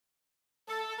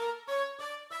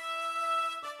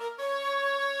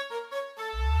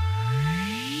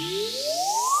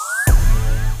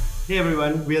Hey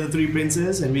everyone, we are the Three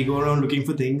Princes and we go around looking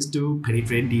for things to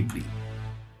penetrate deeply.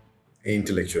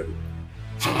 Intellectual.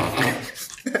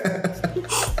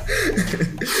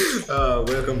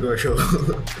 Welcome to our show.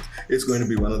 It's going to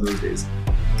be one of those days.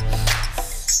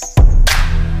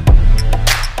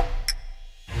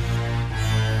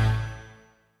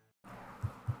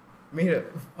 Mira.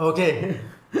 Okay,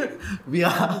 we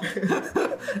are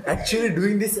actually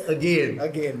doing this again.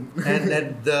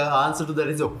 And the answer to that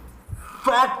is a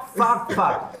fuck.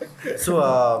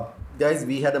 So, guys,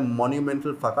 we had a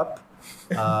monumental fuck up.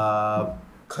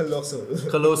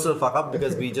 Colossal fuck up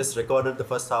because we just recorded the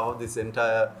first half of this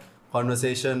entire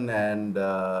conversation and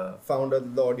Found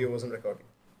out the audio wasn't recording.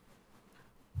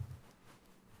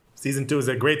 Season 2 is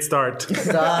a great start.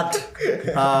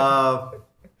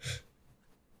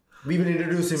 we will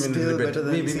introduce him in a Still little better bit.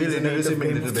 than We will season introduce 8 him of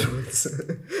in a Game of little bit. Thrones.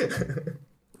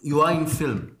 You are in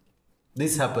film.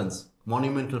 This happens.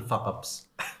 Monumental fuck ups.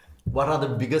 What are the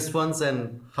biggest ones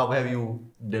and how have you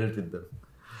dealt with them?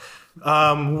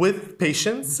 With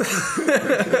patience. That's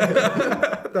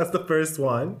the first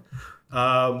one.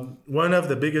 One of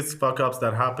the biggest fuck ups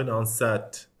that happened on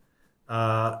set.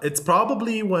 It's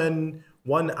probably when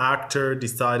one actor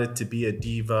decided to be a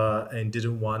diva and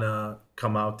didn't want to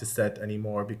come out to set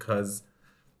anymore because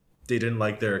they didn't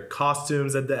like their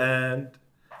costumes at the end.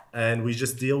 And we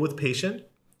just deal with patient.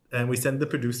 And we send the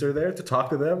producer there to talk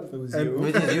to them.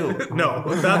 Which is you. No,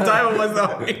 that time it was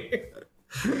not me.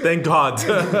 Thank God.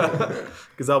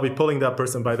 Because I'll be pulling that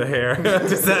person by the hair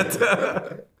to set.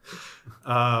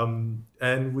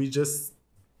 And we just,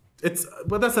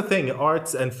 but that's the thing.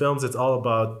 Arts and films, it's all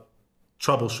about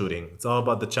troubleshooting. It's all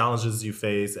about the challenges you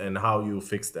face and how you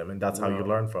fix them. And that's how you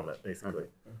learn from it, basically.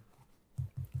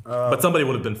 But somebody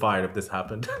would have been fired if this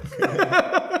happened.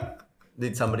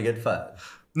 Did somebody get fired?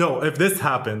 No, if this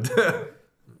happened.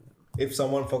 If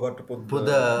someone forgot to put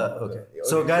Okay.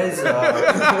 So, guys,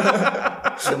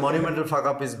 the monumental fuck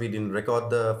up is we didn't record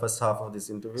the first half of this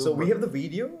interview. So we have the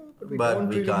video, but we but don't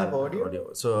we really can't have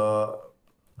audio. So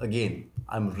again,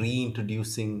 I'm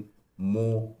reintroducing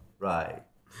Mo Rai.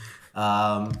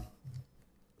 I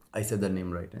said the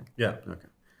name right, eh? Yeah. Okay.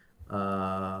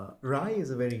 Rai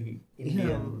is a very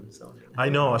Indian sounding. I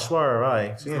know, Ashwara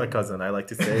Rai. She's my cousin, I like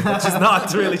to say. But she's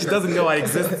not really. She doesn't know I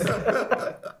exist.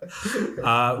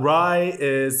 Rai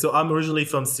is... So I'm originally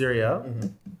from Syria,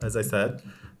 as I said.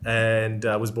 And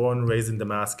I was born and raised in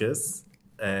Damascus.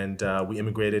 And we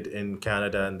immigrated in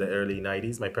Canada in the early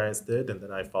 90s. My parents did. And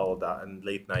then I followed that in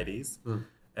late 90s.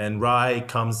 And Rai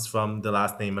comes from the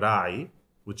last name Rai,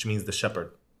 which means the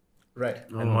shepherd. Right.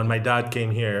 And when my dad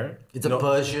came here... It's a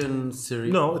Persian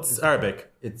Syrian. No, it's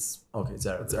Arabic. It's Arabic.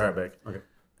 It's Arabic. Okay.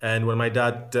 And when my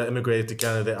dad immigrated to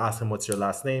Canada, they asked him, "What's your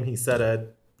last name?" He said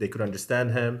it. They could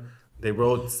understand him. They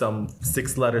wrote some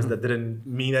 6 letters that didn't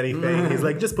mean anything. He's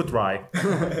like, "Just put Rai."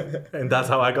 And that's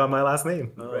how I got my last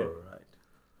name. Oh, right.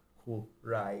 Cool.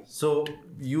 Rai. So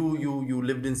you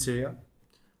lived in Syria,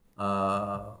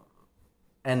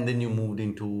 and then you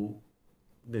moved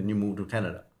to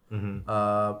Canada.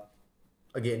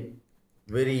 Again,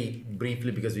 very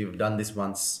briefly because we've done this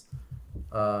once.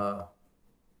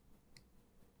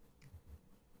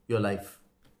 Your life,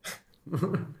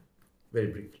 very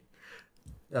briefly,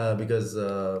 because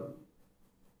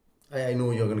I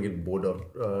know you're gonna get bored of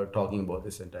talking about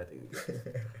this entire thing.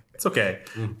 It's okay.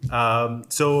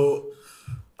 So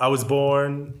I was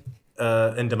born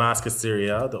in Damascus,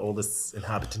 Syria, the oldest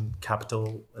inhabitant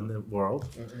capital in the world.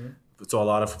 So a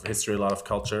lot of history, a lot of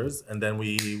cultures. And then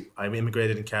I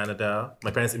immigrated in Canada.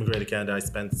 My parents immigrated to Canada. I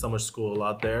spent summer school a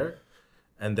lot there.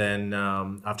 And then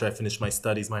after I finished my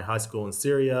studies, my high school in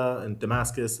Syria and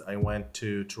Damascus, I went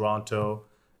to Toronto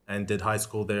and did high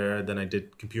school there. Then I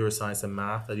did computer science and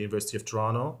math at the University of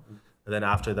Toronto. And then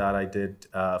after that, I did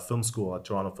film school at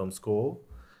Toronto Film School.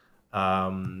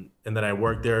 And then I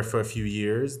worked there for a few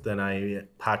years. Then I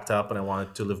packed up and I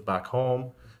wanted to live back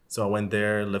home. So I went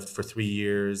there, lived for 3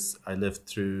 years. I lived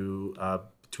through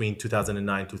between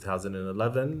 2009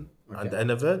 2011 at the end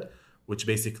of it, which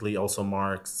basically also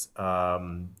marks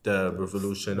the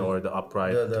revolution or the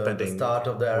uprising, The depending start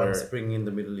of the Arab where- Spring in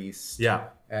the Middle East.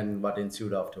 Yeah, And what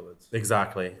ensued afterwards.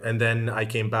 exactly. And then I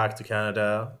came back to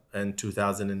Canada in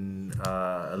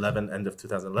 2011, end of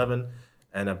 2011,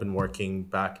 and I've been working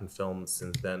back in film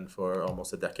since then for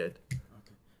almost a decade.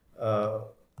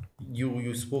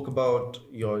 You spoke about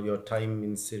your time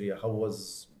in Syria. How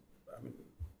was? I mean,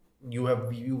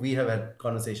 we have had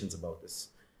conversations about this,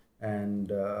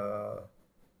 and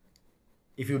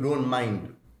if you don't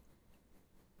mind,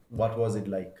 what was it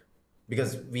like?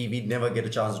 Because we never get a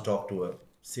chance to talk to a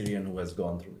Syrian who has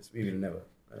gone through this. We will never.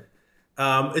 Right?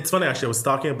 It's funny actually. I was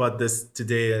talking about this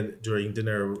today during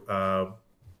dinner.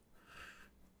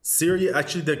 Syria,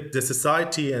 actually, the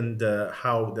society and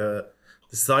how the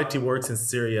society works in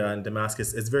Syria and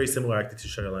Damascus is very similar actually to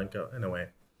Sri Lanka in a way.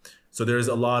 So there's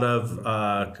a lot of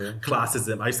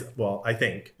classism. I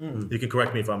think you can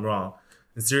correct me if I'm wrong.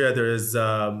 In Syria, there's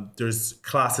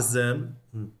classism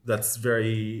that's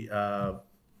very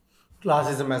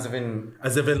Classism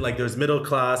as if in like there's middle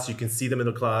class. You can see the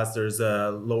middle class. There's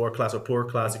a lower class or poor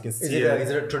class. You can see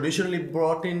is it a traditionally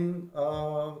brought in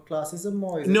classism,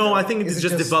 or is No, it I think it's it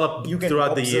just just- developed you can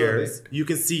throughout the observe years. it? You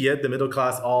can see it. The middle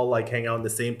class all like hang out in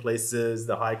the same places.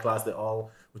 The high class, they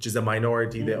all, which is a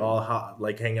minority, they all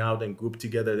like hang out and group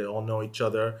together. They all know each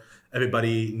other.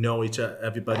 Everybody know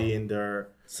everybody in their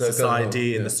Circle,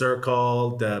 society, in yeah. the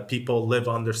circle. The people live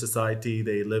on their society.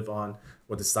 They live on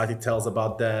what the society tells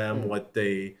about them, how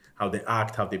they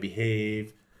act, how they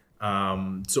behave.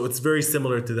 So it's very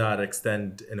similar to that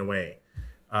extent in a way.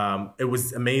 It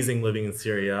was amazing living in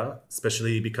Syria,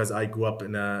 especially because I grew up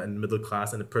in a middle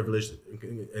class and a privileged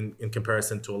in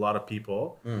comparison to a lot of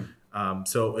people.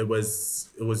 So it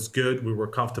was good. We were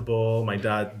comfortable. My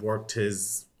dad worked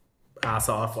his ass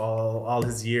off all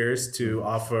his years to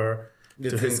offer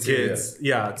to his kids,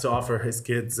 to offer his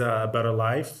kids a better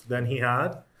life than he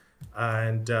had,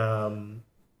 and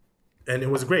it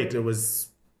was great.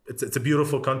 It's a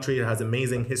beautiful country. It has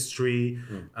amazing history.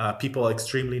 People are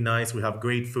extremely nice. We have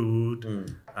great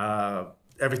food.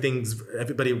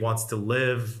 Everybody wants to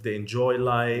live. They enjoy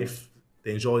life.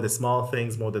 They enjoy the small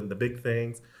things more than the big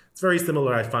things. It's very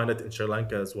similar. I find it in Sri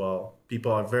Lanka as well.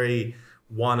 People are very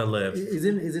want to live.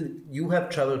 Isn't you have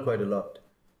traveled quite a lot?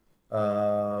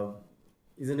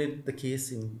 Isn't it the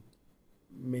case in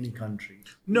many countries?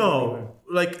 No,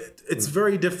 like it's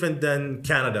very different than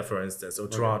Canada, for instance, or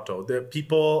Toronto. The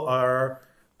people are,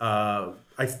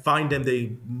 I find them,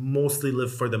 they mostly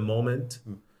live for the moment.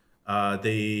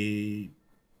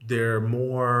 They're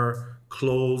more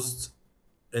closed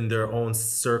in their own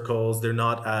circles. They're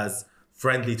not as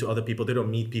friendly to other people. They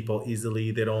don't meet people easily.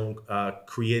 They don't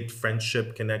create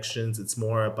friendship connections. It's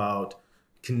more about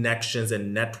connections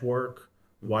and network.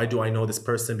 Why do I know this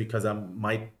person? Because it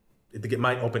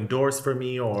might open doors for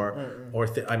me, or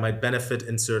I might benefit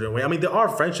in certain way. I mean, there are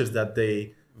friendships that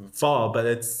they fall, but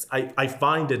I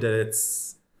find it that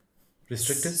it's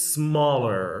Restricted?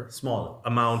 smaller Small.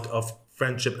 amount of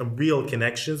friendship and real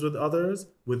connections with others,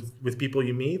 with people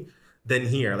you meet, than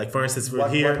here. Like for instance,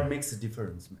 What here, makes the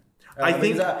difference, man? I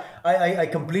think- because I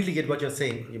completely get what you're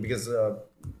saying, because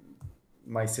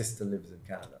my sister lives in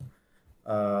Canada.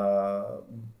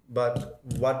 But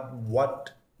what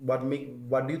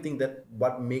do you think that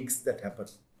what makes that happen?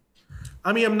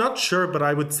 I mean, I'm not sure, but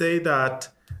I would say that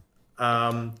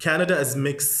Canada is a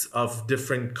mix of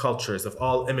different cultures, of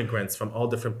all immigrants from all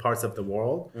different parts of the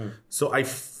world. So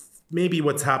maybe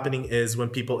what's happening is when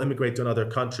people immigrate to another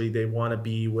country, they want to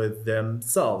be with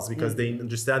themselves because they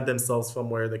understand themselves from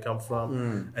where they come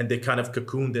from, and they kind of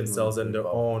cocoon themselves in their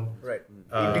own. Right.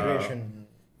 Integration.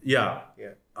 Yeah.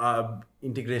 Yeah.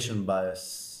 Integration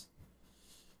bias,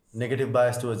 negative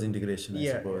bias towards integration, I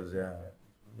Yeah. suppose.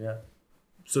 Yeah.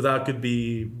 So that could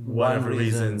be one of the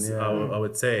reason, reasons yeah. I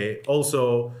would say.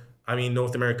 Also, I mean,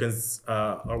 North Americans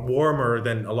are warmer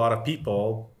than a lot of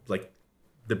people, like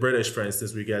the British, for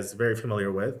instance, we guys are very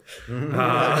familiar with.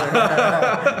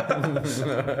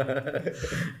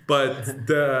 But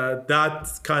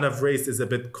that kind of race is a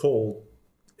bit cold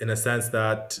in a sense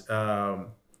that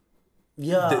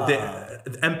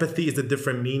the empathy is a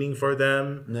different meaning for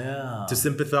them. Yeah. To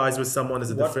sympathize with someone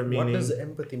is a different What meaning. does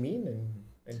empathy mean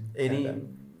in Any Canada?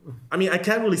 I mean, I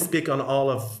can't really speak on all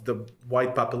of the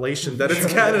white population that is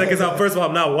Canada because first of all,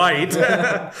 I'm not white.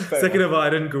 Second of all,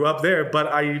 I didn't grow up there. But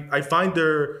I find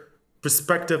their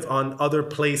perspective on other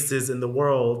places in the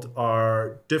world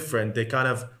are different. They kind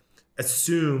of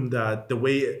assume that the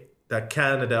way that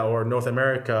Canada or North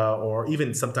America or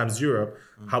even sometimes Europe,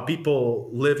 how people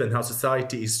live and how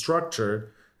society is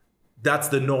structured, that's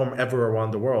the norm everywhere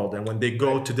around the world. And when they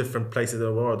go to different places in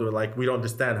the world, they're like, we don't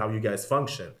understand how you guys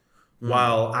function.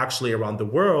 While actually around the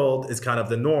world is kind of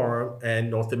the norm, and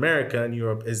North America and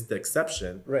Europe is the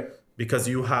exception. Right. Because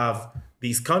you have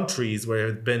these countries where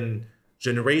it's been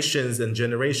generations and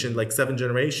generations, like 7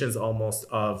 generations almost,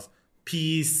 of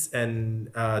peace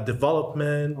and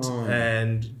development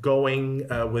and going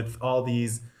with all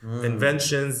these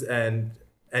inventions, and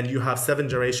you have 7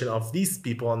 generations of these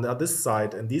people on the other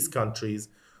side in these countries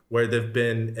where they've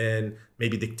been in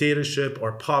maybe dictatorship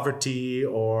or poverty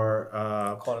or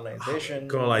Colonization.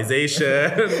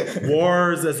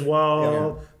 wars as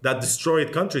well, that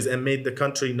destroyed countries and made the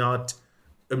country not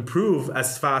improve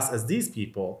as fast as these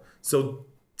people. So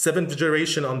seventh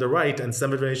generation on the right and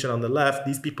seventh generation on the left,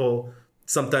 these people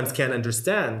sometimes can't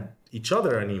understand each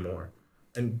other anymore.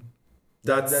 And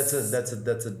that's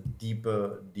a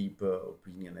deeper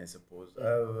opinion, I suppose.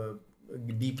 A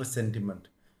deeper sentiment.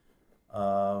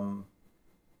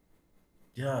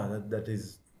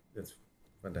 That's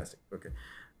fantastic. Okay.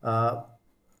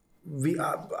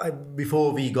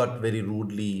 Before we got very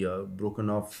rudely broken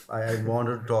off, I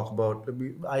wanted to talk about.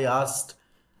 I asked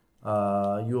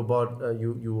you about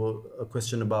you a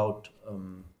question about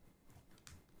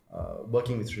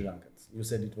working with Sri Lankans. You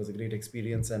said it was a great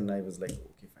experience, and I was like,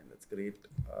 okay, fine, that's great.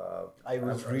 I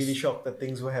was really shocked that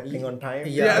things were happening on time.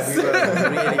 Yeah, Yes.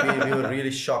 we were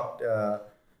really shocked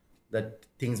that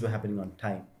things were happening on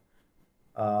time.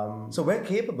 So we're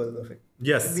capable of it.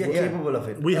 yes, We are capable of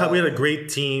it. we had a great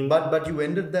team. But you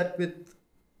ended that with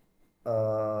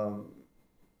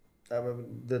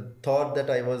the thought that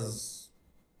I was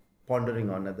pondering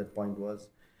on at that point was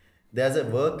there's a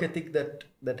work ethic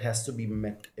that has to be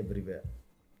met everywhere.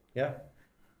 Yeah.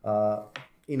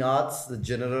 In arts,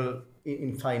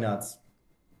 in fine arts,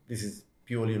 this is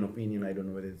purely an opinion. I don't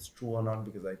know whether it's true or not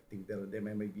because I think there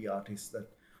may be artists that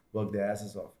work their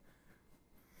asses off.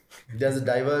 There's a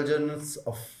divergence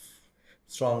of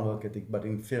strong work ethic, but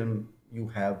in film you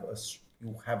have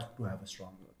to have a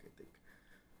strong work ethic.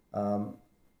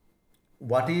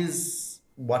 What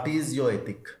is your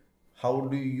ethic? How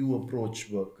do you approach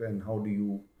work, and how do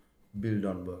you build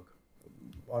on work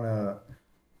on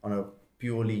a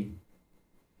purely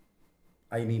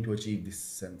I need to achieve this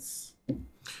sense?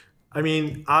 I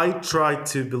mean, I try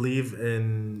to believe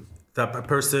in that a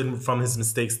person from his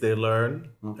mistakes they learn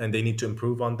and they need to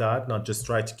improve on that, not just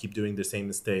try to keep doing the same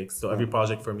mistakes. So every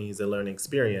project for me is a learning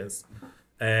experience.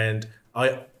 And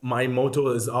my motto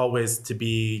is always to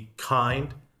be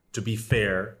kind, to be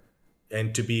fair,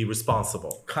 and to be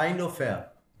responsible. Kind of fair,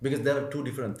 because there are two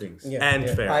different things. Yeah. And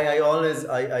fair. I always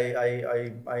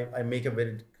I make a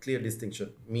very clear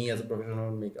distinction. Me as a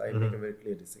professional make a very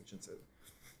clear distinction. So,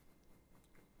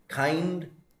 kind,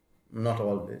 not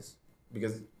always,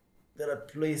 because there are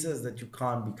places that you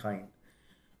can't be kind.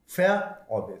 Fair,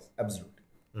 always, absolutely,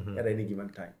 at any given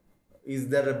time. Is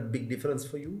there a big difference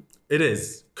for you? It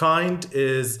is. Kind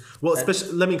is, well,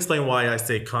 especially, let me explain why I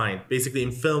say kind. Basically,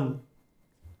 in film,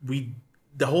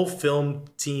 the whole film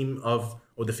team or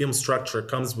the film structure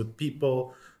comes with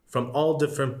people from all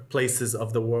different places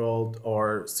of the world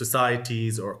or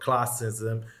societies or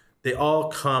classism. They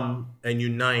all come and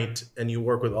unite and you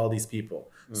work with all these people.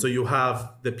 So you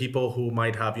have the people who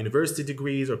might have university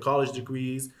degrees or college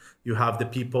degrees. You have the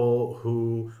people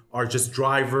who are just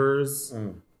drivers.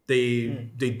 They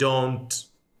don't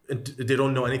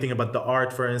know anything about the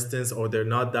art, for instance, or they're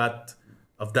not that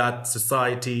of that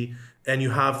society. And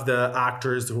you have the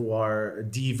actors who are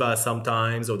diva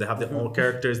sometimes, or they have their own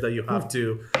characters that you have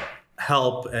to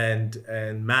help and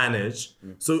manage.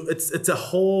 So it's a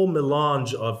whole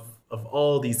melange of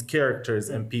all these characters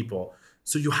and people.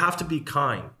 So you have to be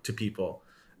kind to people.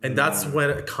 And that's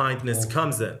where kindness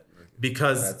comes in.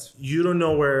 Because you don't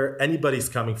know where anybody's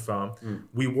coming from.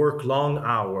 We work long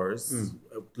hours.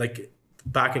 Like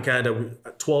back in Canada,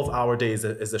 12-hour days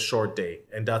is a short day.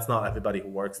 And that's not everybody who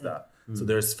works that. So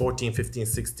there's 14, 15,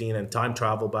 16, and time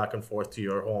travel back and forth to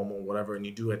your home or whatever, and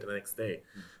you do it the next day.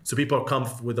 So people come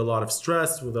with a lot of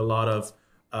stress, with a lot of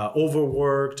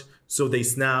overworked. So they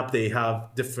snap, they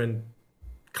have different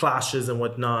clashes and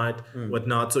whatnot.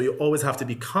 So you always have to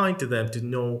be kind to them to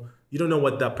know. You don't know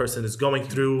what that person is going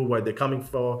through, where they're coming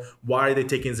from, why are they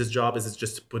taking this job? Is it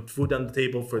just to put food on the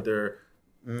table for their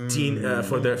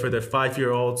for their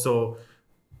 5-year-old? So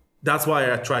that's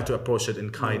why I try to approach it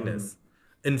in kindness.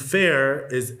 And fair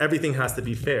is everything has to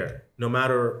be fair. No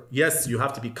matter, yes, you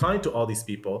have to be kind to all these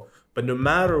people, but no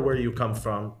matter where you come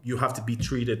from, you have to be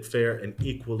treated fair and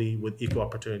equally with equal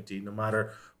opportunity. No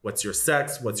matter what's your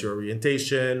sex, what's your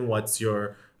orientation, what's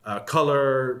your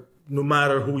color. No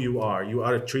matter who you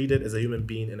are treated as a human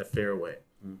being in a fair way.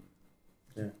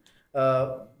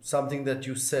 Something that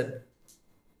you said,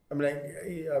 I mean,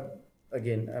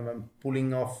 again, I'm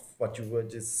pulling off what you were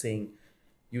just saying.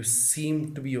 You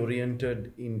seem to be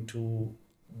oriented into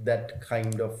that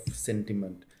kind of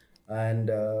sentiment. And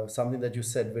something that you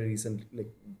said very recently,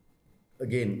 like,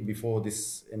 again, before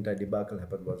this entire debacle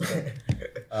happened was that...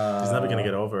 He's never going to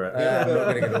get over it. I'm not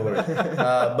going to get over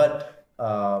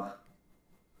it.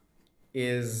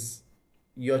 Is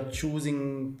you're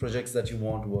choosing projects that you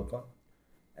want to work on,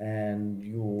 and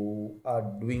you are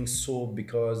doing so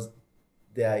because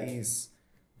there is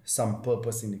some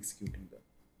purpose in executing them.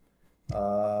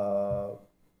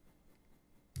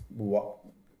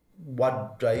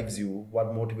 What drives you, what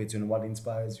motivates you, and what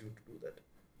inspires you to do that?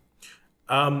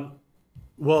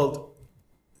 Well,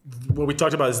 what we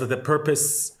talked about is that the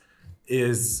purpose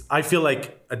is, I feel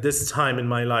like at this time in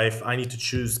my life, I need to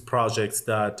choose projects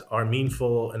that are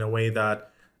meaningful in a way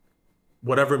that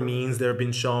whatever means they're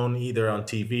being shown either on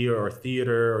TV or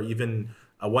theater or even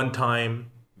a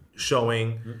one-time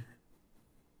showing,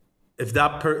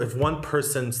 if one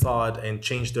person saw it and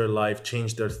changed their life,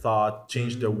 changed their thought,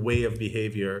 changed their way of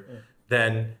behavior,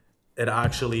 then it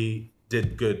actually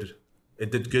did good.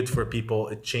 It did good for people.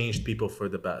 It changed people for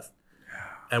the best.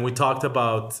 And we talked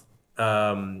about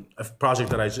a project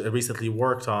that I recently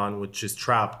worked on, which is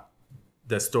Trapped,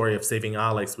 the story of saving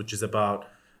Alex, which is about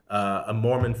a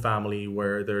Mormon family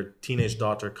where their teenage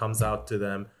daughter comes out to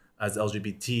them as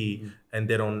LGBT and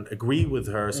they don't agree with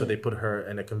her. So they put her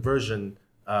in a conversion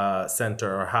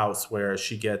center or house where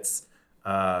she gets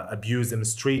abused and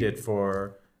mistreated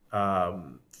for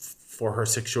her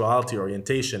sexuality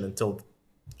orientation until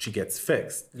she gets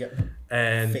fixed.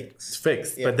 And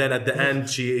fixed. Yeah. But then at the end,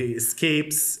 she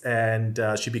escapes and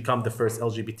she becomes the first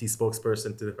LGBT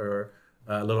spokesperson to her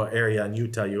little area in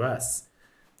Utah, US.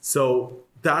 So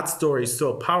that story is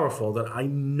so powerful that I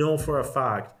know for a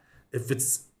fact if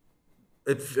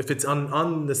it's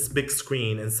on this big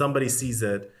screen and somebody sees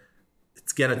it,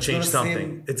 it's gonna change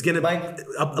something. It's gonna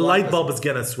a light bulb is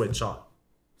gonna switch on.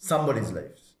 Somebody's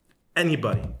life.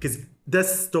 Anybody, because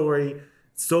this story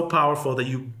is so powerful that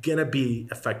you're gonna be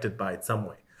affected by it some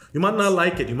way. You might not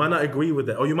like it, you might not agree with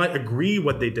it, or you might agree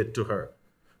what they did to her,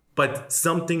 but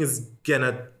something is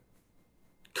gonna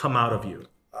come out of you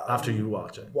after you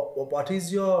watch it. What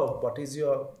is your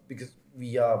because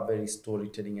we are very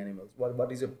storytelling animals.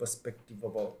 What is your perspective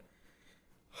about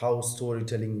how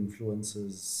storytelling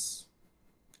influences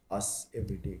us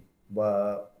every day?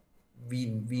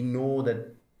 We know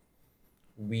that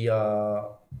we are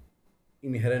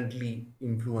inherently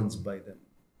influenced by them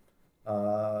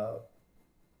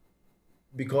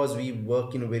because we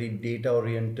work in a very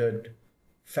data-oriented,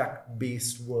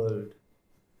 fact-based world.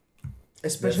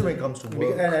 Especially when it comes to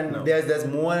work. And there's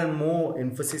more and more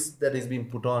emphasis that is being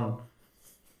put on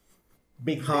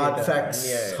Big hard data.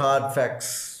 facts, hard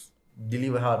facts,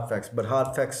 deliver hard facts. But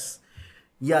hard facts,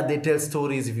 yeah, they tell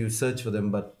stories if you search for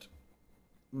them. But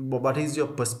what is your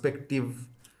perspective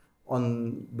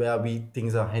on where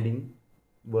things are heading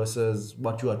versus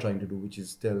what you are trying to do, which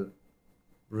is tell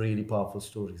really powerful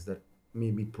stories that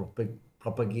maybe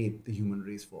propagate the human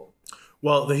race forward?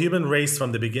 Well, the human race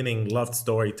from the beginning loved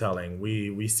storytelling.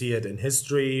 We see it in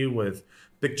history with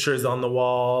pictures on the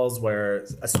walls where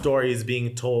a story is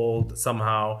being told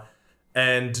somehow.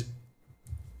 And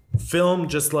film,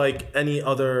 just like any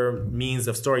other means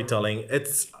of storytelling,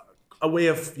 it's a way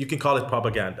of, you can call it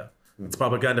propaganda. It's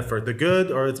propaganda for the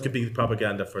good, or it could be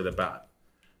propaganda for the bad.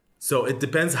 So it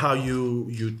depends how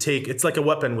you take, it's like a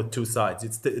weapon with two sides.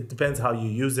 It depends how you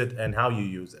use it and how you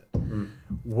use it.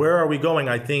 Where are we going?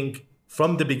 I think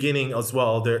from the beginning as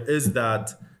well, there is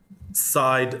that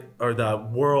side or that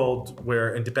world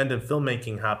where independent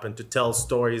filmmaking happened to tell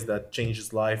stories that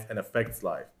changes life and affects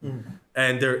life.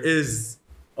 And there is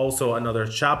also another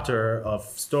chapter of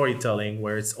storytelling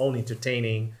where it's only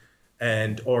entertaining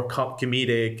and or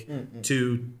comedic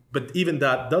but even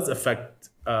that does affect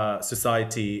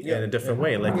society in a different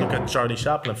way. Like look at Charlie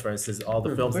Chaplin, for instance, all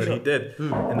the films that he did in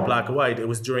the black and white. It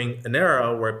was during an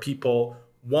era where people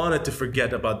wanted to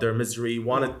forget about their misery,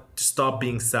 wanted to stop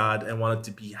being sad, and wanted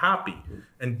to be happy.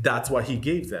 And that's what he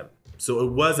gave them. So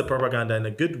it was a propaganda in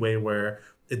a good way where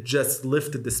it just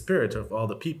lifted the spirit of all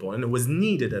the people, and it was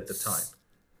needed at the time.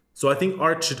 So I think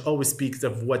art should always speak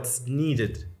of what's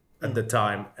needed at the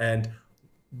time and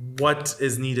what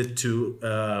is needed to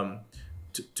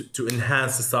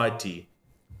enhance society.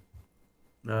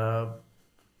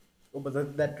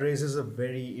 But that raises a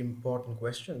very important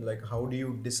question. Like, how do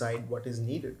you decide what is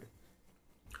needed?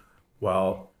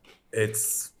 Well,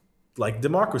 it's like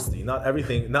democracy. Not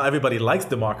everybody likes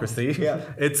democracy.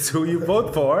 It's who you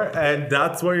vote for, and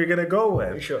that's where you're gonna go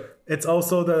with. Sure. It's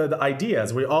also the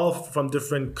ideas. We're all from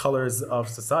different colors of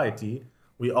society.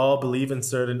 We all believe in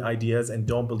certain ideas and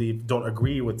don't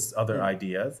agree with other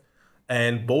ideas.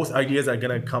 And both ideas are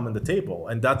gonna come on the table.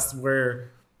 And that's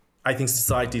where I think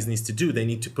societies needs to do. They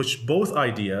need to push both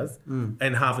ideas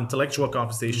and have intellectual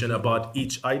conversation about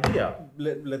each idea.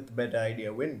 Let the better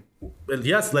idea win. Well,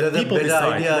 yes, let people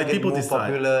decide. Let people decide.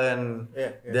 Popular and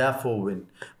therefore win.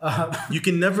 You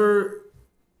can never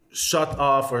shut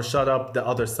off or shut up the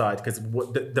other side, because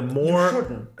the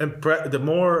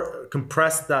more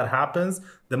compressed that happens,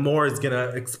 the more it's gonna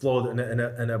explode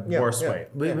in a worse way.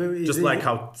 Just like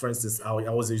how, for instance, I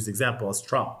always use the example as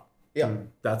Trump. Yeah.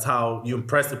 That's how you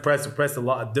oppress a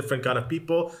lot of different kind of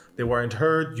people. They weren't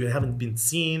heard. You haven't been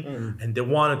seen, and they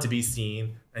wanted to be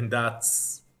seen, and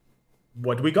that's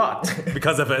what we got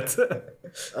because of it.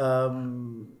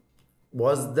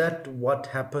 Was that what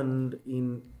happened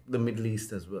in the Middle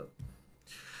East as well?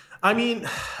 I mean,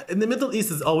 in the Middle East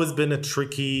has always been a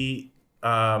tricky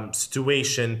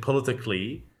situation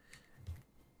politically.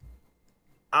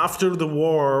 After the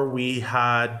war, we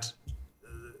had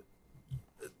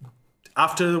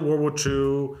after World War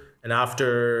II and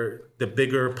after the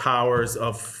bigger powers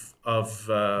of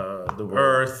the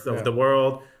Earth of the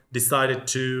world decided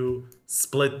to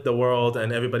split the world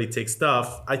and everybody takes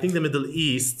stuff. I think the Middle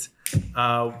East,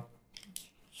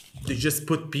 they just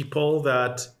put people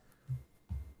that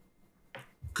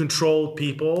controlled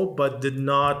people but did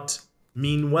not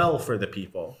mean well for the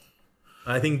people.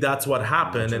 I think that's what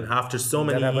happened. And after so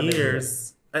many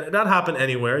years, and that happened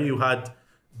anywhere, you had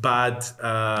bad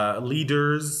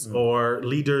leaders or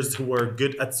leaders who were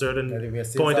good at certain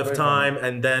point of time,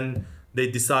 and then they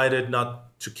decided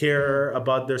not to care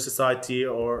about their society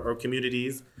or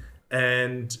communities,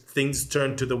 and things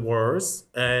turned to the worse.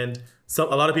 And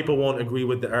a lot of people won't agree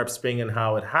with the Arab Spring and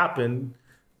how it happened,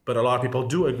 but a lot of people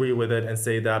do agree with it and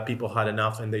say that people had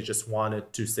enough and they just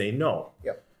wanted to say no.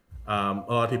 Yep. A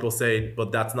lot of people say,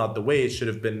 but that's not the way. It should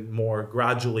have been more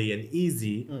gradually and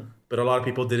easy. But a lot of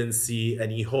people didn't see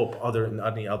any hope other than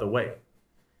any other way.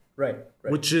 Right.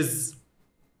 Which is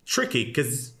tricky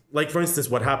because, like, for instance,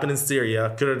 what happened in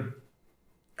Syria could have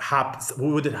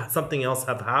happened. Would something else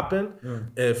have happened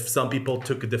if some people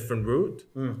took a different route?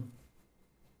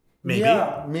 Maybe.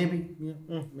 Yeah, maybe.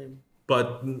 Yeah, maybe.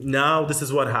 But now this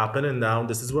is what happened, and now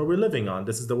this is what we're living on.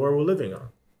 This is the world we're living on.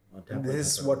 And this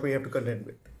is what we have to contend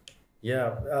with.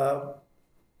 Yeah.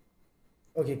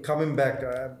 Okay, coming back,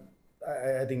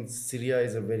 I think Syria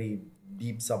is a very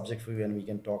deep subject for you, and we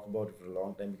can talk about it for a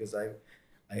long time because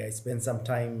I spent some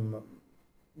time.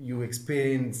 You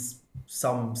experience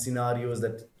some scenarios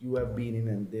that you have been in,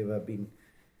 and they have been,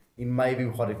 in my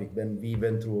view, horrific when we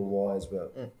went through a war as well.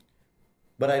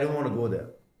 But I don't want to go there.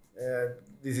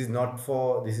 This is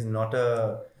not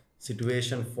a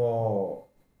situation for.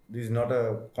 This is not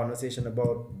a conversation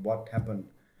about what happened.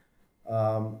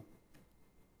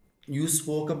 You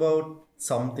spoke about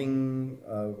something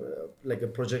like a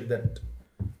project that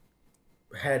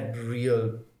had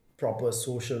real, proper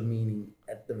social meaning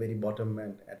at the very bottom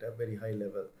and at a very high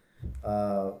level.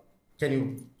 Can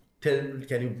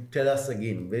you tell us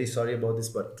again? Very sorry about this,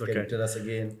 but can you tell us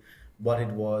again what it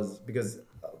was? Because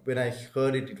when I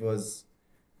heard it, it was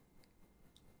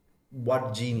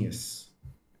what genius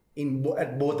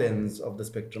at both ends of the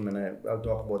spectrum, and I'll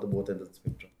talk about the both ends of the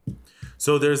spectrum.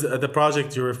 So there's the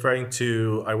project you're referring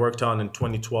to. I worked on in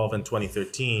 2012 and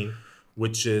 2013,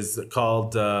 which is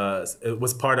called. It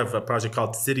was part of a project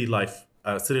called City Life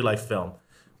Film,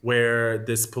 where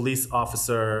this police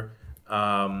officer,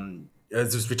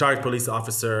 this retired police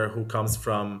officer who comes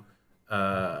from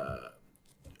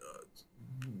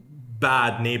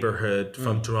bad neighborhood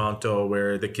from Toronto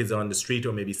where the kids are on the street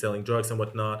or maybe selling drugs and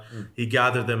whatnot. He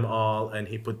gathered them all and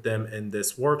he put them in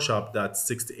this workshop that's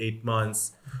 6 to 8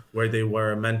 months where they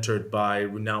were mentored by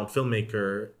renowned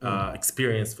filmmaker,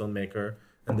 experienced filmmaker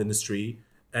in the industry.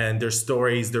 And their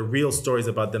stories, their real stories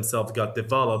about themselves got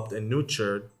developed and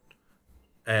nurtured.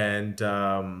 And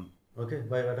Okay,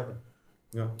 why what happened?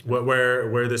 Yeah.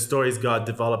 where the stories got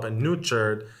developed and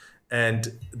nurtured.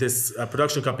 And this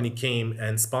production company came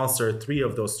and sponsored 3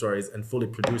 of those stories and fully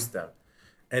produced them.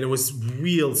 And it was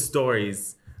real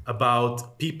stories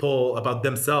about people, about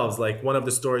themselves. Like one of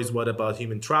the stories was about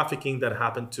human trafficking that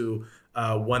happened to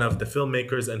one of the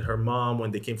filmmakers and her mom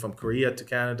when they came from Korea to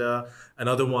Canada.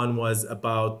 Another one was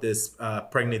about this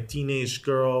pregnant teenage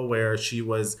girl where she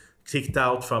was kicked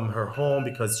out from her home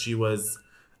because she was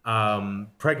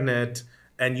pregnant.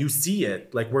 And you see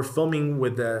it, like we're filming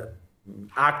with the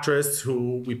actress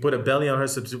who we put a belly on her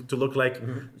to look like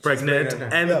pregnant,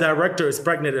 and the director is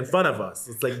pregnant in front of us.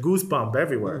 It's like goosebump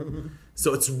everywhere.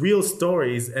 So it's real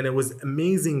stories, and it was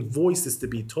amazing voices to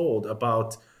be told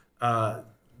about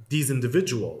these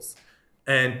individuals.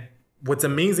 And what's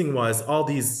amazing was all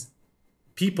these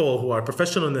people who are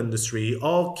professional in the industry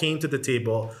all came to the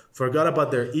table, forgot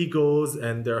about their egos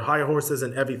and their high horses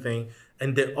and everything,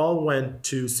 and they all went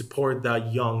to support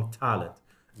that young talent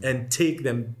and take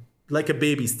them like a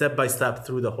baby, step by step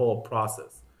through the whole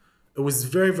process. It was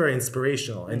very, very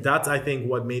inspirational. And that's, I think,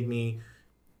 what made me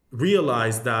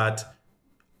realize that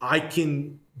I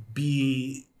can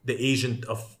be the agent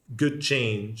of good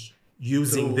change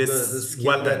using Through this the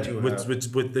skill that you weapon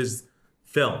have. with this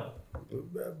film.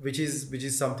 Which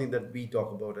is something that we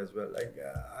talk about as well. Like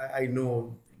I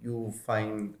know you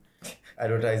find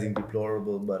advertising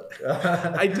deplorable, but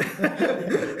I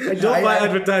don't find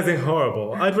advertising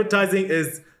horrible. Advertising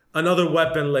is another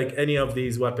weapon like any of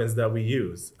these weapons that we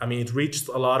use. I mean, it reached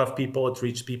a lot of people. It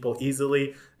reached people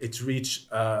easily. It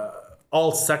reached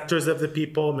all sectors of the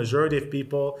people, majority of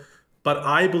people. But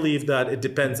I believe that it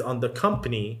depends on the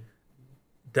company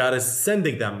that is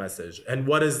sending that message, and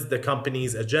what is the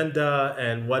company's agenda,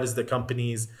 and what is the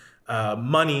company's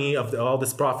money of all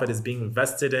this profit is being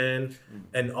invested in,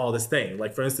 and all this thing.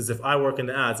 Like, for instance, if I work in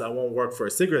ads, I won't work for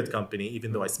a cigarette company,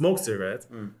 even though I smoke cigarettes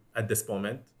at this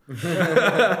moment.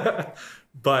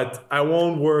 But I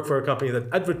won't work for a company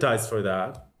that advertises for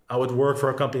that. I would work for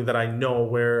a company that I know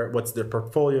what's their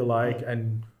portfolio like,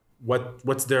 and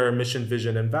what's their mission,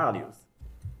 vision, and values.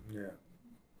 yeah.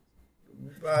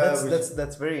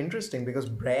 That's very interesting because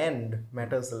brand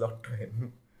matters a lot to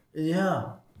him.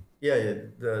 Yeah.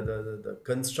 The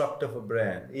construct of a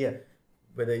brand, Yeah.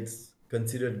 whether it's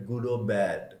considered good or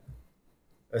bad,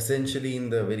 essentially in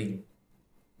the very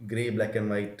gray, black and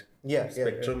white Yeah,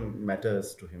 spectrum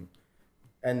matters to him,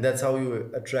 and that's how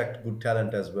you attract good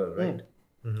talent as well, right?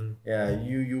 Yeah,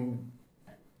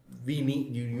 we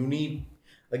need you need.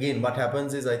 Again, what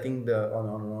happens is, I think on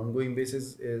an ongoing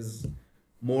basis is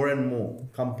more and more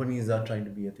companies are trying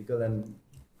to be ethical, and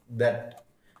that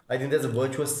I think there's a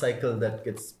virtuous cycle that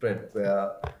gets spread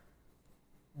where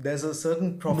There's a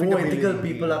certain more profitability. ethical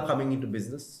people are coming into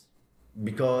business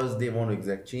because they want to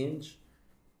exact change,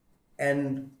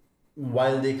 and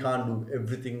while they can't do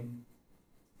everything,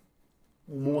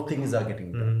 more things are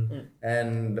getting done.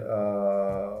 And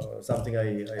something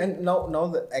I And now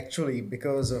that actually,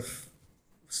 because of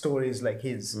stories like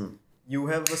his, you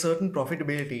have a certain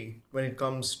profitability when it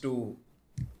comes to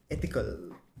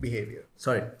ethical behavior.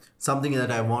 sorry, something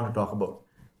that I want to talk about.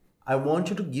 I want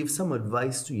you to give some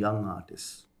advice to young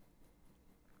artists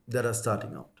that are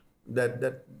starting out.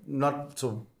 That not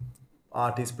so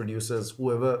artists, producers,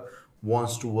 whoever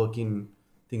wants to work in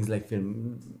things like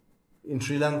film. In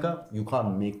Sri Lanka, you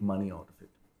can't make money out of it.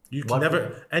 You can What- never,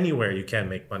 anywhere you can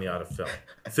make money out of film.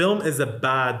 Film is a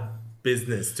bad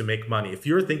business to make money. If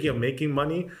you're thinking of making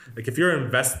money, like if you're an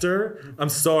investor, I'm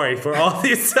sorry for all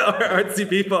these artsy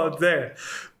people out there.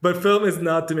 But film is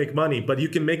not to make money, but you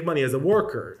can make money as a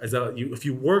worker. If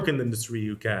you work in the industry,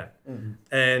 you can.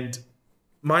 And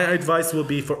my advice will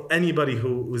be for anybody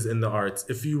who is in the arts,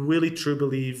 if you really truly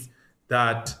believe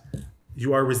that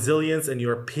you are resilient and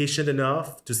you're patient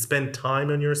enough to spend time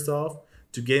on yourself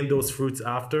to gain those fruits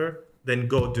after, then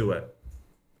go do it.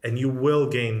 And you will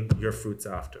gain your fruits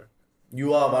after.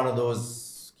 You are one of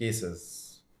those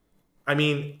cases. I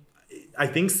mean, I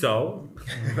think so.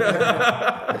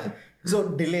 So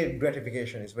delayed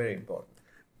gratification is very important.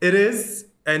 It is,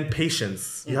 and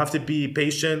patience. You have to be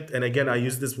patient. And again, I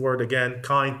use this word again,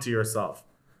 kind to yourself.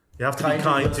 You have to be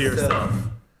kind to yourself.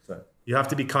 Sorry. You have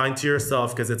to be kind to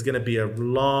yourself because it's going to be a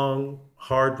long,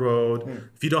 hard road.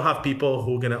 If you don't have people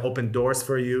who are going to open doors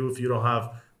for you, if you don't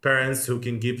have parents who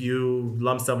can give you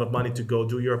lump sum of money to go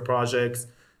do your projects,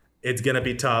 it's going to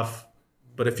be tough.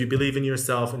 But if you believe in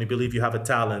yourself and you believe you have a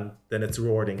talent, then it's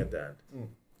rewarding at the end.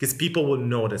 Because people will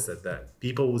notice at the end.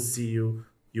 People will see you,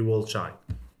 you will shine.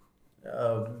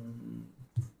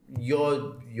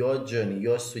 Your journey,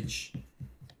 your switch.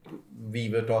 We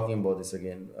were talking about this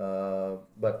again,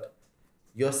 but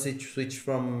your switch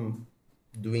from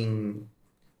doing,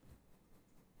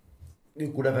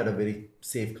 you could have had a very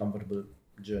safe, comfortable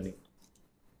journey.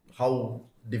 How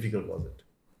difficult was it?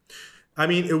 I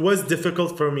mean, it was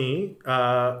difficult for me.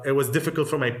 It was difficult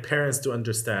for my parents to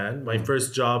understand. My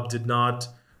first job did not.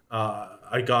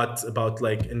 I got about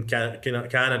like in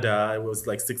Canada, it was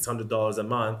like $600 a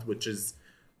month, which is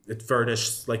it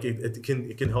furnished like it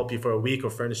can help you for a week or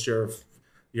furnish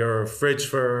your fridge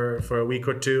for a week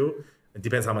or two. It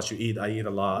depends how much you eat. I eat a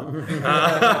lot.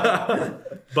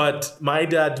 But my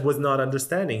dad was not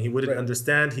understanding. He wouldn't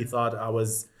understand. He thought I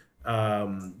was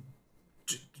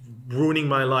ruining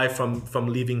my life from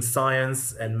leaving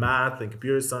science and math and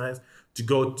computer science to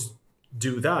go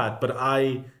do that. But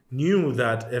I knew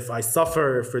that if I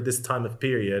suffer for this time of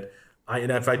period,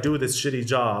 and if I do this shitty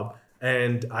job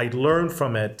and I learn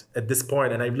from it at this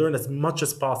point, and I learn as much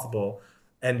as possible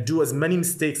and do as many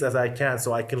mistakes as I can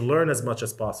so I can learn as much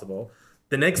as possible,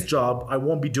 the next job, I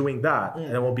won't be doing that.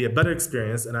 And it will be a better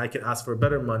experience and I can ask for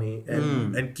better money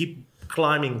and keep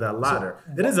climbing that ladder.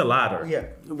 It is a ladder. Yeah.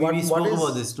 We spoke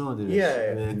about this, no?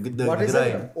 What is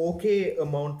an okay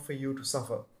amount for you to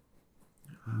suffer?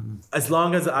 As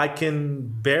long as I can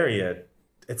bury it.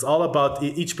 It's all about,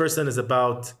 each person is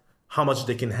about how much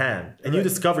they can hand. And you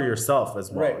discover yourself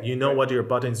as well. Right. You know what are your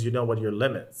buttons, you know what are your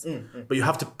limits. But you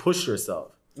have to push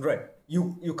yourself. Right.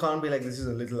 you can't be like, this is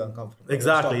a little uncomfortable.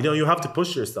 Exactly. Stop. No, you have to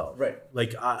push yourself. Right.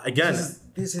 Like again,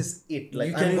 This is it. Like,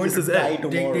 You I'm can- going this to is it. die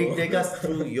tomorrow. Take us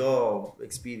through your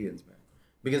experience, man.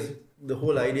 Because the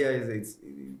whole idea is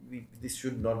this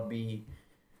should not be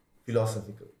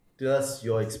philosophical. Tell us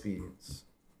your experience.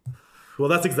 well,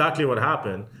 that's exactly what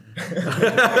happened.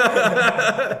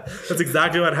 That's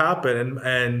exactly what happened,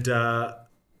 and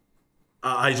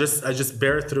I just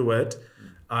bear through it.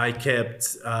 I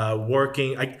kept working.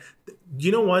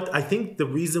 You know what? I think the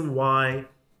reason why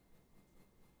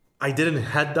I didn't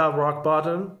hit that rock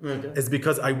bottom is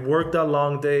because I worked that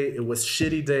long day. It was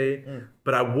shitty day,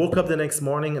 but I woke up the next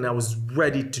morning and I was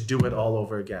ready to do it all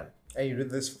over again. And you did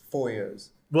this for 4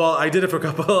 years. Well, I did it for a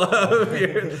couple of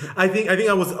years. I think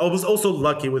I was also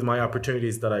lucky with my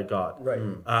opportunities that I got. Right.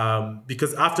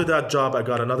 Because after that job, I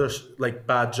got another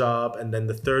bad job, and then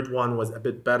the third one was a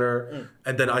bit better,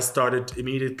 and then I started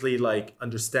immediately like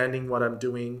understanding what I'm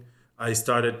doing. I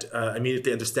started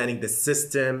immediately understanding the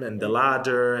system and the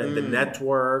ladder and the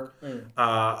network.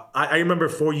 I remember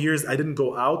 4 years I didn't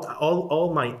go out.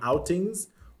 All my outings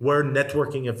were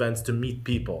networking events to meet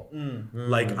people.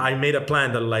 Like I made a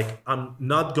plan that like I'm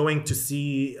not going to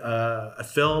see a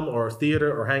film or a theater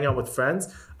or hang out with friends.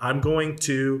 I'm going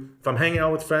to, if I'm hanging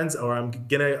out with friends or I'm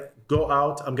gonna go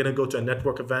out, I'm gonna go to a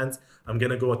network event. I'm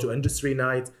gonna go to industry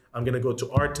night. I'm gonna go to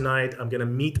art night. I'm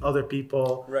gonna meet other people.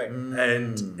 Right.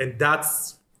 And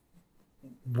that's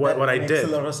what I makes did.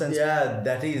 a lot of sense. Yeah,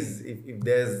 that is if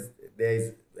there's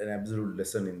an absolute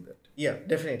lesson in that. Yeah,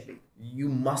 definitely. You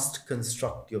must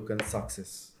construct your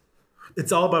success.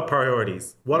 It's all about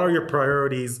priorities. What are your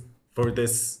priorities for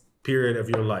this period of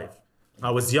your life?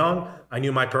 I was young. I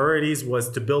knew my priorities was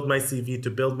to build my CV, to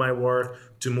build my work,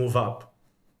 to move up.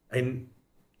 And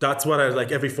that's what I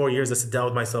like every 4 years I sit down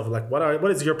with myself like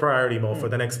what is your priority, Mo, for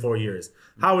the next 4 years?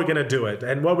 How are we gonna do it?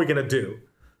 And what are we gonna do?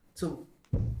 So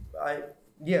I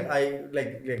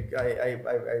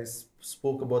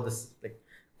spoke about this, like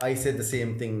I said the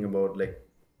same thing about like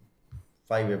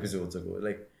 5 episodes ago.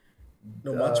 Like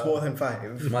No, much more than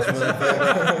 5. much more than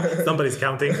 5. Somebody's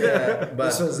counting. Yeah, but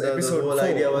This was the episode whole 4.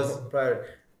 idea was prior.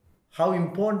 How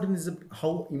important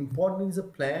is a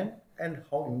plan, and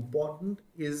how important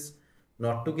is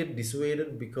not to get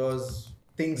dissuaded because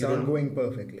Things you aren't don't- going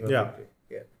perfectly. Yeah.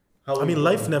 Yeah. How I mean, important-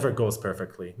 life never goes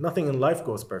perfectly. Nothing in life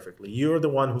goes perfectly. You're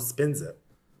the one who spins it.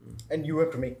 And you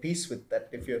have to make peace with that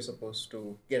if you're supposed to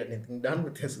get anything done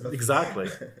with yourself. Exactly.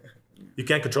 You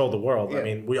can't control the world. I Yeah.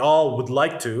 mean, we all would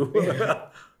like to,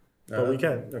 but we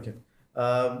can't. Okay.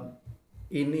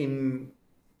 In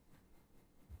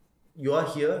you are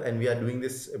here, and we are doing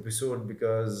this episode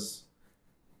because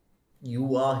you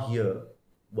are here.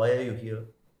 Why are you here?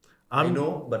 I I'm-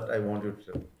 know, but I want you to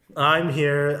tell. I'm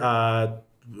here.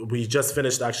 We just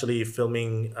finished actually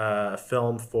filming a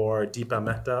film for Deepa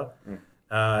Mehta.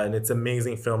 And it's an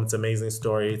amazing film. It's an amazing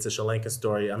story. It's a Sri Lankan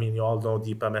story. I mean, you all know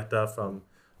Deepa Mehta from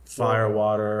Fire,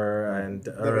 Water, and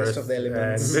The Rest of the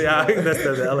Elements. And, yeah, the rest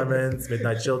of the elements,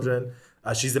 Midnight Children.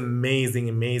 She's amazing,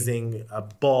 amazing. A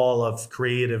ball of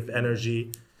creative energy.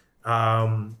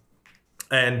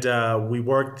 And we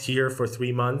worked here for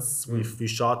 3 months. We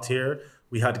shot here.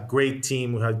 We had a great team.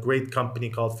 We had a great company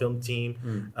called Film Team.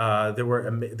 They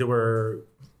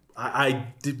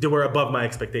were above my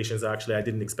expectations. Actually, I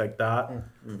didn't expect that.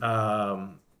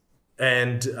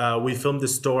 And we filmed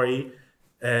this story,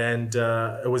 and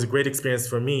it was a great experience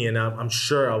for me. And I'm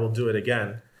sure I will do it again.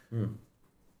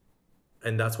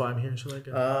 And that's why I'm here in Sri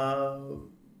Lanka.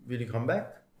 Will you come back?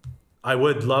 I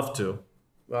would love to.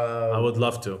 I would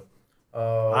love to.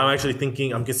 Uh,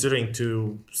 I'm considering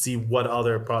to see what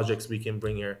other projects we can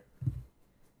bring here.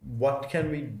 what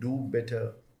can we do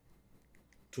better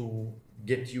to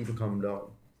get you to come down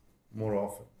more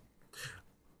often?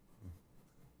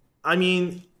 I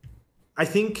mean, I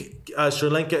think Sri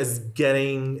Lanka is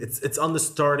getting it's on the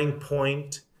starting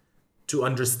point to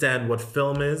understand what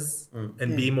film is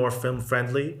and be more film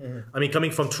friendly. I mean,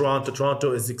 coming from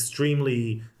Toronto is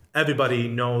extremely, everybody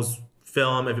knows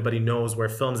film, everybody knows where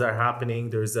films are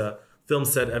happening. There's a film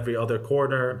set every other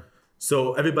corner.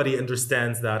 So everybody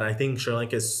understands that. I think Sri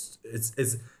Lanka is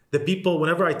the people,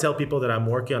 whenever I tell people that I'm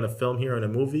working on a film here in a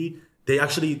movie, they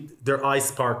actually, their eyes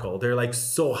sparkle. They're like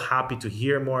so happy to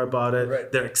hear more about it.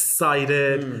 Right. They're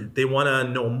excited. They want to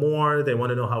know more. They want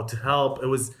to know how to help.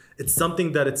 It's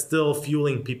something that it's still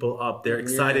fueling people up. They're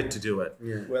excited to do it.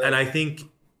 Yeah. Well- And I think,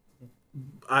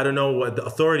 I don't know, what the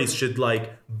authorities should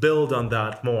like build on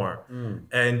that more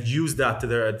and use that to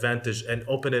their advantage and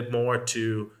open it more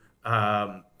to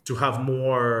have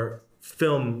more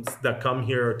films that come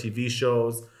here or TV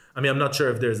shows. I mean, I'm not sure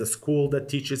if there's a school that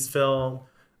teaches film.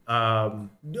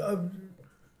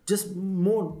 just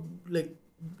more like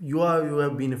you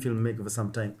have been a filmmaker for some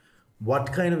time. What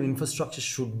kind of infrastructure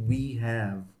should we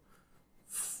have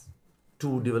to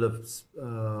develop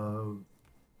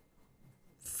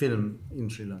film in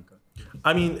Sri Lanka?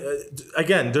 I mean,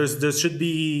 again, there should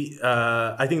be.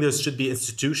 I think there should be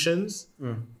institutions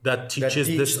that teaches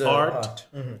teach this the art.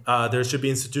 art. There should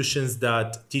be institutions that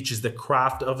teaches the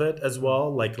craft of it as well,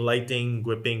 like lighting,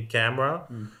 gripping, camera,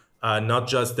 not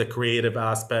just the creative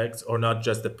aspects or not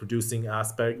just the producing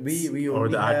aspects We or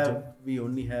only the acting.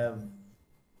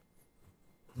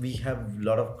 we have a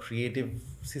lot of creative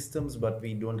systems, but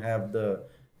we don't have the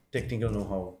technical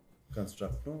know-how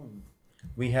construct. No,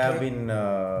 we have in.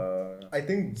 I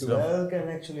think So- Dual can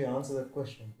actually answer that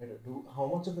question better. How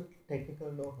much of the technical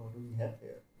know-how do we have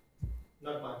here?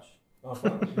 Not much. Not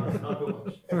much. Not too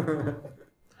much.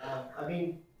 I mean,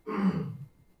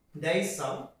 there is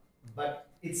some, but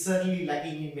it's certainly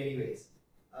lacking in many ways.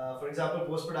 For example,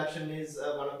 post production is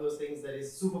one of those things that is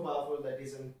super powerful that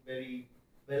isn't very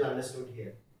well understood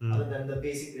here. Other than the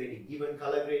basic grading, even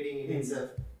color grading in itself.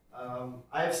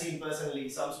 I have seen personally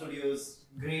some studios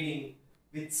grading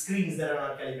with screens that are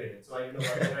not calibrated, so I don't know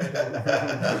what they're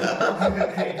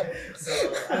trying to do. So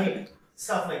I mean,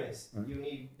 stuff like this. You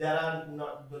need there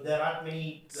aren't many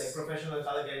like professional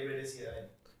color calibrators here.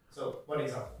 So one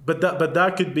example. But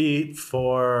that could be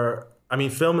for. I mean,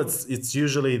 film. It's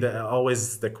usually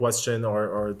always the question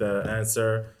or the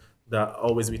answer that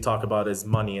always we talk about is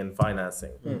money and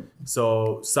financing.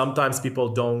 So sometimes people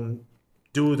don't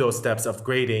do those steps of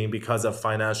grading because of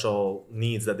financial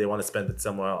needs that they want to spend it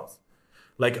somewhere else.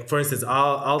 Like for instance,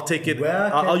 I'll take it.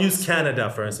 I'll use Canada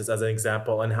for instance as an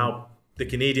example and how the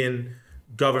Canadian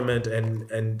government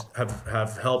and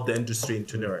have helped the industry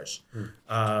to nourish.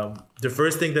 The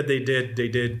first thing that they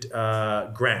did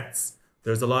grants.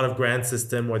 There's a lot of grant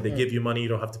system where they give you money, you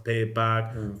don't have to pay it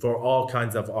back for all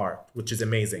kinds of art, which is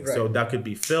amazing. Right. So that could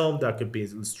be film, that could be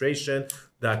illustration,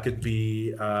 that could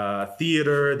be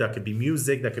theater, that could be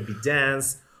music, that could be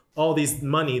dance. All these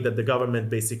money that the government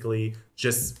basically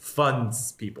just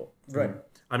funds people. Right.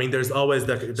 I mean, there's always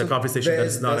the conversation that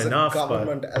it's not there's enough. a But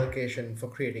government allocation for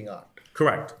creating art.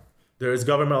 correct. There is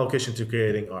government allocation to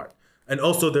creating art. And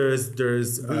also there's We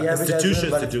have it as well,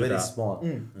 institutions but to it's do very that. small.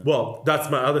 Well, that's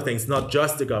my other thing. It's not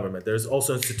just the government. There's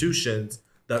also institutions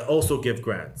that also give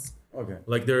grants. Okay.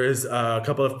 Like there is a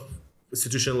couple of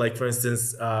institutions, like for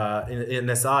instance, in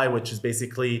SI, which is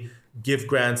basically give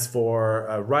grants for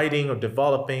writing or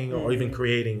developing or even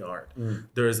creating art.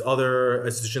 There's other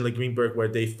institutions like Greenberg where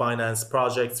they finance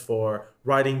projects for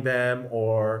writing them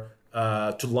or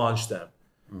to launch them.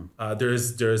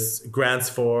 There's grants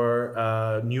for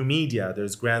new media.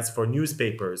 There's grants for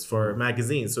newspapers, for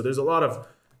magazines. So there's a lot of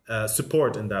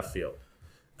support in that field.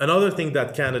 Another thing that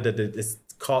Canada did is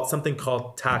something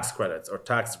called tax credits or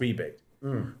tax rebate,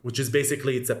 which is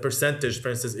basically it's a percentage. For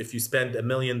instance, if you spend $1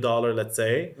 million, let's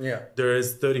say, there is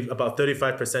about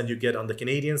 35% you get on the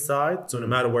Canadian side. So no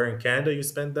matter where in Canada you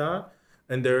spend that,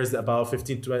 and there is about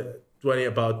 15 to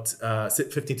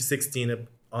 16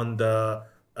 on the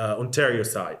Ontario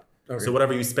side. Okay. So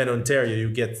whatever you spend in Ontario, you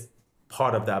get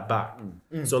part of that back.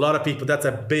 So a lot of people, that's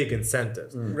a big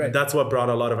incentive. Right. And that's what brought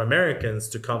a lot of Americans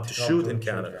to come to shoot in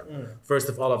Canada. First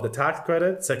of all, of the tax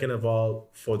credit. Second of all,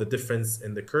 for the difference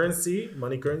in the currency,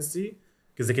 money currency,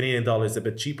 because the Canadian dollar is a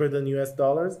bit cheaper than US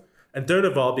dollars. And third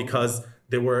of all, because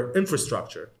there were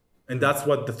infrastructure. And that's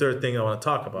what the third thing I want to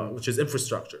talk about, which is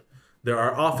infrastructure. There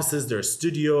are offices, there are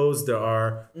studios, there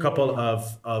are a couple of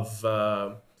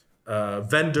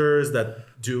vendors that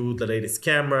do the latest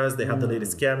cameras. They have the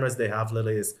latest cameras. They have the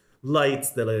latest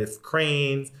lights, the latest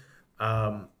cranes,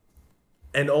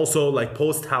 and also like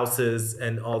post houses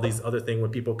and all these other things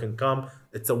where people can come.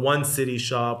 It's a one city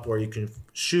shop where you can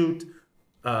shoot,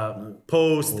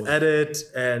 post, edit,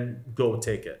 and go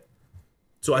take it.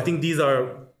 So I think these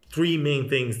are three main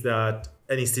things that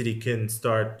any city can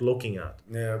start looking at.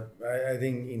 Yeah, I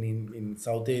think in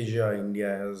South Asia, India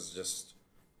has just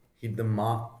hit the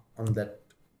mark on that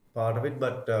part of it,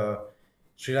 but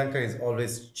Sri Lanka is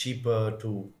always cheaper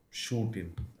to shoot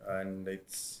in, and I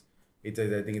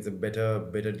think it's a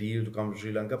better deal to come to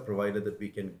Sri Lanka, provided that we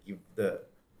can give the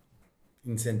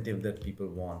incentive that people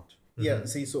want. Yeah,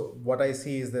 see, so what I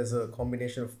see is there's a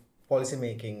combination of policy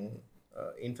making,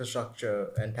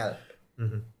 infrastructure, and talent.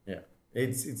 Yeah,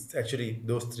 it's actually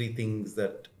those three things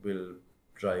that will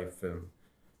drive film.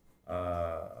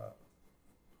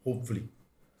 Hopefully,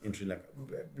 in Sri Lanka,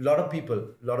 a lot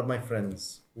of my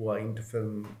friends who are into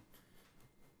film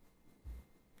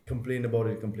complain about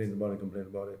it.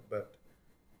 But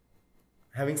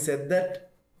having said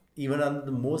that, even under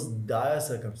the most dire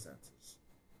circumstances,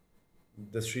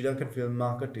 the Sri Lankan film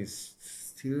market is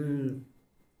still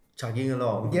chugging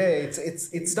along. Yeah,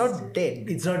 it's not dead,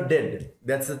 It's not dead.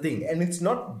 That's the thing. and it's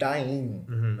not dying.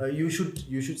 You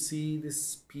should see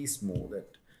this piece more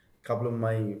that a couple of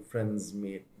my friends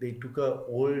made. They took a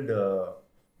old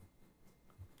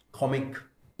comic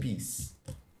piece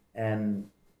and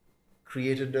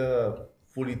created a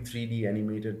fully 3D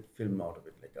animated film out of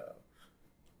it, like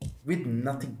with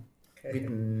nothing. With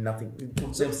nothing. It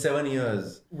took them 7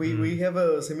 years. We have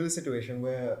a similar situation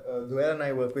where Zoel and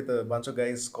I work with a bunch of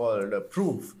guys called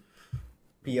Prove,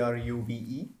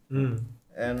 Prube,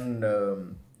 and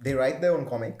they write their own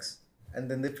comics and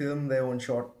then they film their own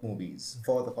short movies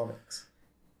for the comics.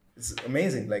 It's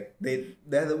amazing. Like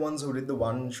they're the ones who did the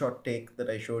one shot take that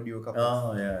I showed you a couple.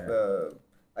 Oh, yeah.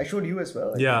 I showed you as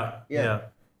well. I Yeah, think. yeah.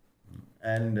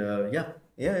 And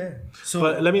Yeah. So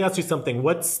But let me ask you something.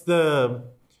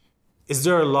 Is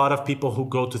there a lot of people who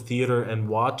go to theater and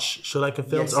watch Sri Lankan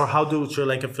films? Yes. Or how do Sri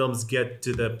Lankan films get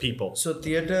to the people? So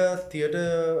theater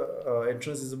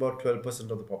entrance is about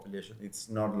 12% of the population. It's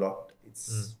not a lot.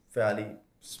 It's fairly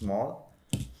small.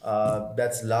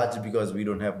 That's largely because we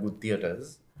don't have good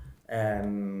theaters,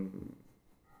 and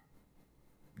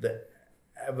the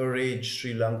average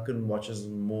Sri Lankan watches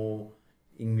more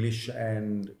English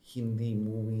and Hindi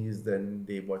movies than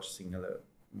they watch Sinhala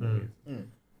movies.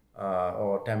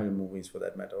 Or Tamil movies for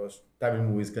that matter, or Tamil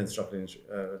movies constructed in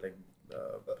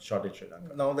shot in Sri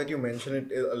Lanka. Now that you mention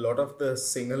it, a lot of the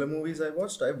Sinhala movies I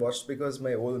watched because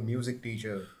my old music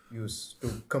teacher used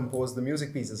to compose the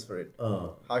music pieces for it.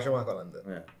 Hashama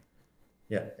Kalanda.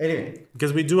 Yeah. Anyway,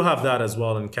 Because we do have that as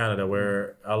well in Canada,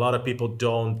 where a lot of people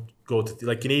don't go to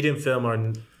like Canadian film,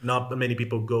 or not many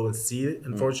people go and see it,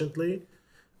 unfortunately,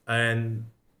 and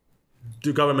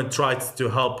the government tries to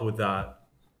help with that.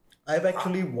 I've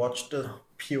actually watched a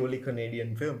purely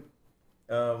Canadian film.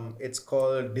 It's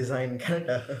called Design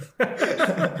Canada.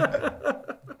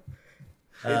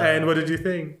 And what did you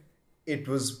think? It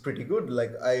was pretty good.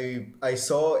 Like I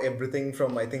saw everything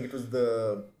from, I think it was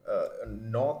the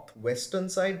northwestern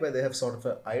side where they have sort of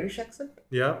an Irish accent,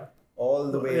 Yeah,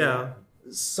 all the way, yeah.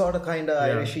 sort of kind of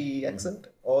Irishy accent,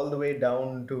 all the way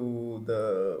down to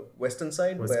the western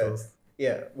side West where Coast.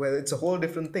 where it's a whole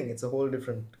different thing. It's a whole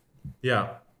different. Yeah,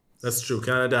 that's true.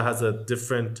 Canada has a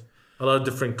lot of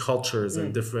different cultures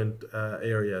and different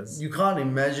areas. you can't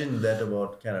imagine that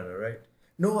about Canada, right?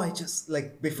 No, I just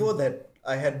like before that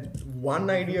I had one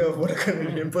idea of what a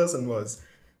Canadian person was,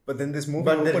 but then this movie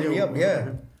But then opened me you- up.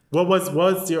 Yeah,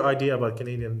 What's your idea about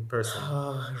Canadian person?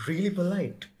 really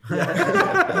polite.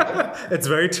 It's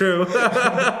very true.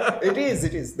 It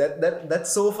is. That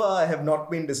so far I have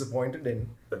not been disappointed in.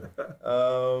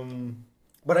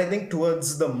 But I think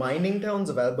towards the mining towns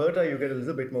of Alberta, you get a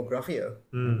little bit more gruffier.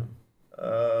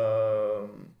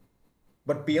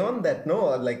 But beyond that, no.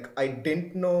 Like I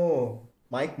didn't know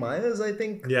Mike Myers. I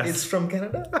think Yes. is from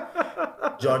Canada.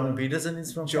 Jordan Peterson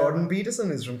is from Jordan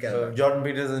Peterson is from Canada. Jordan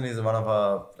Peterson is one of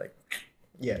our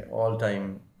Yeah,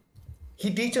 all-time. he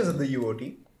teaches at the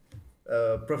UOT,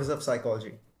 professor of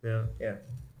psychology. Yeah. Yeah.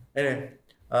 Anyway,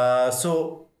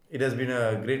 so it has been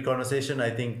a great conversation. I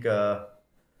think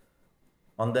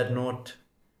on that note,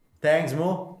 thanks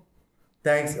Mo.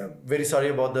 Thanks. Very sorry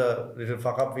about the little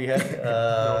fuck up we had.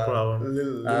 No problem.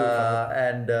 Little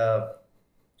And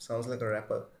sounds like a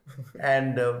rapper.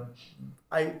 and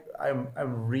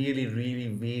I'm really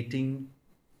waiting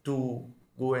to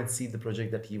go and see the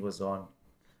project that he was on.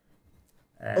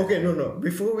 And Okay, no.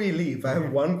 Before we leave, I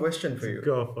have one question for you.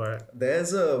 Go for it.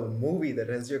 There's a movie that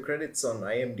has your credits on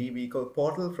IMDb called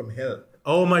Portal from Hell.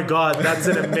 Oh my God, that's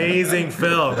an amazing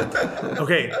film.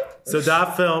 Okay, so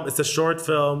that film, it's a short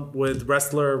film with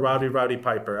wrestler Rowdy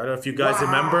Piper. I don't know if you guys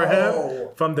remember him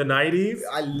from the 90s.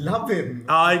 I love him.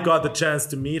 I got the chance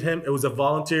to meet him. It was a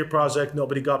volunteer project.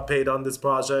 Nobody got paid on this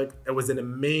project. It was an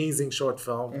amazing short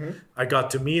film. I got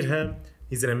to meet him.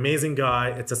 He's an amazing guy.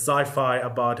 It's a sci-fi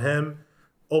about him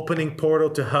opening portal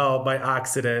to hell by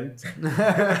accident.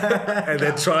 And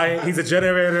then he's a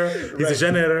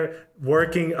generator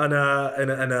working on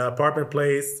an apartment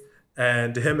place,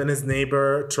 and him and his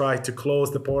neighbor try to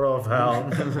close the portal of hell.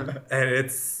 And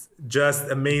it's just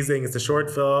amazing. It's a short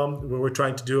film. We were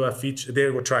trying to do a feature. They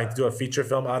were trying to do a feature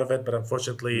film out of it, but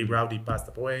unfortunately, Rowdy passed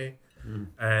away.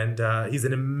 And he's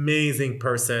an amazing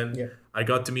person. Yeah. I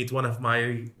got to meet one of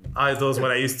my idols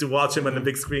when I used to watch him on the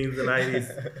big screen in the 90s.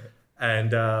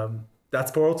 And that's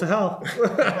Portal to Hell.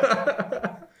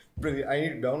 Brilliant. I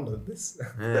need to download this.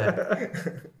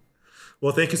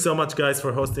 Well, thank you so much, guys,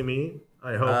 for hosting me.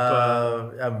 I hope...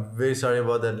 I'm very sorry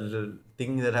about that little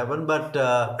thing that happened, but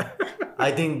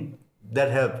I think that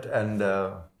helped, and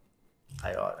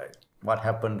what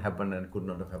happened and could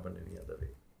not have happened any other way.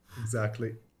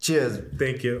 Exactly. Cheers.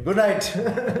 Thank you. Good night.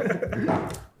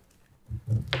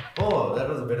 Oh, that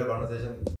was a better conversation.